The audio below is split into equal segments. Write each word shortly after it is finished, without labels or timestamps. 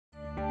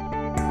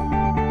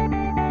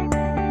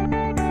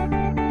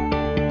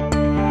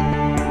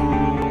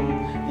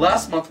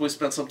Last month we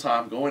spent some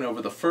time going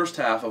over the first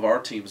half of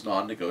our team's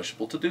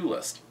non-negotiable to-do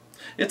list.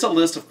 It's a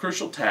list of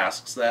crucial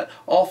tasks that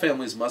all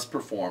families must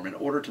perform in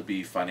order to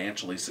be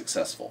financially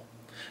successful.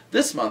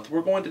 This month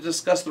we're going to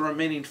discuss the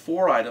remaining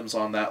 4 items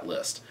on that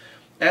list.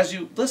 As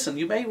you listen,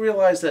 you may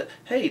realize that,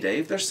 hey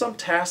Dave, there's some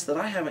tasks that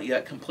I haven't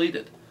yet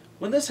completed.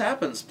 When this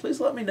happens, please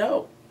let me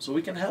know so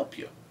we can help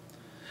you.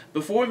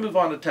 Before we move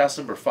on to task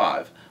number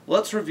 5,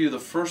 let's review the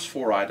first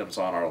 4 items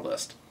on our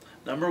list.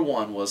 Number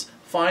 1 was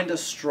find a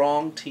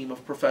strong team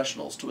of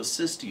professionals to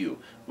assist you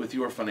with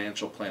your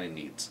financial planning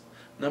needs.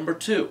 Number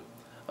 2,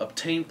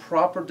 obtain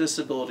proper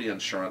disability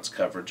insurance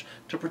coverage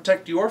to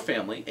protect your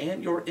family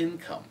and your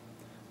income.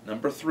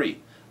 Number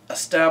 3,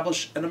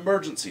 establish an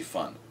emergency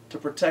fund to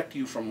protect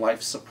you from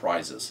life's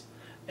surprises.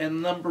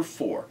 And number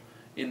 4,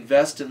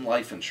 invest in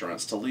life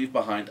insurance to leave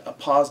behind a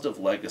positive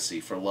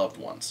legacy for loved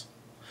ones.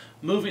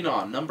 Moving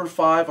on, number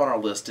 5 on our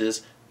list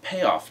is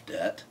pay off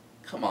debt.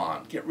 Come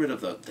on, get rid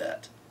of the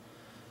debt.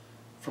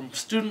 From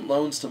student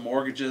loans to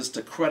mortgages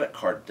to credit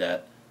card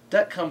debt,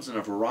 debt comes in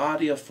a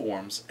variety of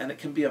forms and it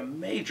can be a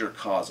major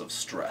cause of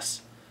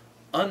stress.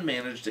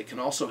 Unmanaged, it can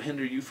also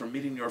hinder you from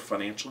meeting your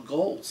financial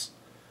goals.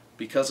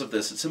 Because of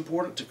this, it's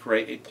important to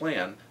create a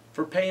plan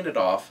for paying it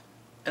off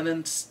and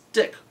then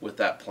stick with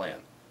that plan.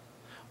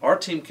 Our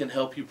team can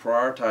help you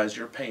prioritize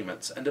your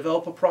payments and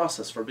develop a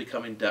process for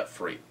becoming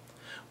debt-free.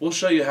 We'll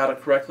show you how to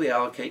correctly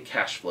allocate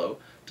cash flow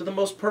to the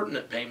most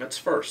pertinent payments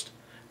first,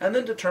 and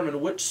then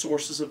determine which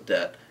sources of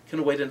debt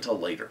can wait until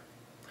later.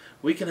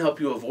 We can help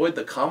you avoid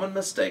the common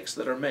mistakes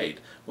that are made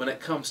when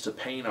it comes to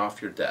paying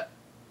off your debt.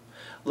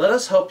 Let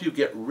us help you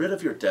get rid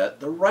of your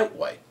debt the right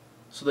way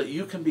so that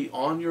you can be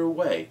on your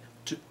way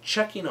to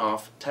checking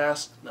off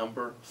task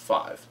number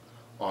 5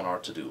 on our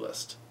to-do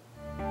list.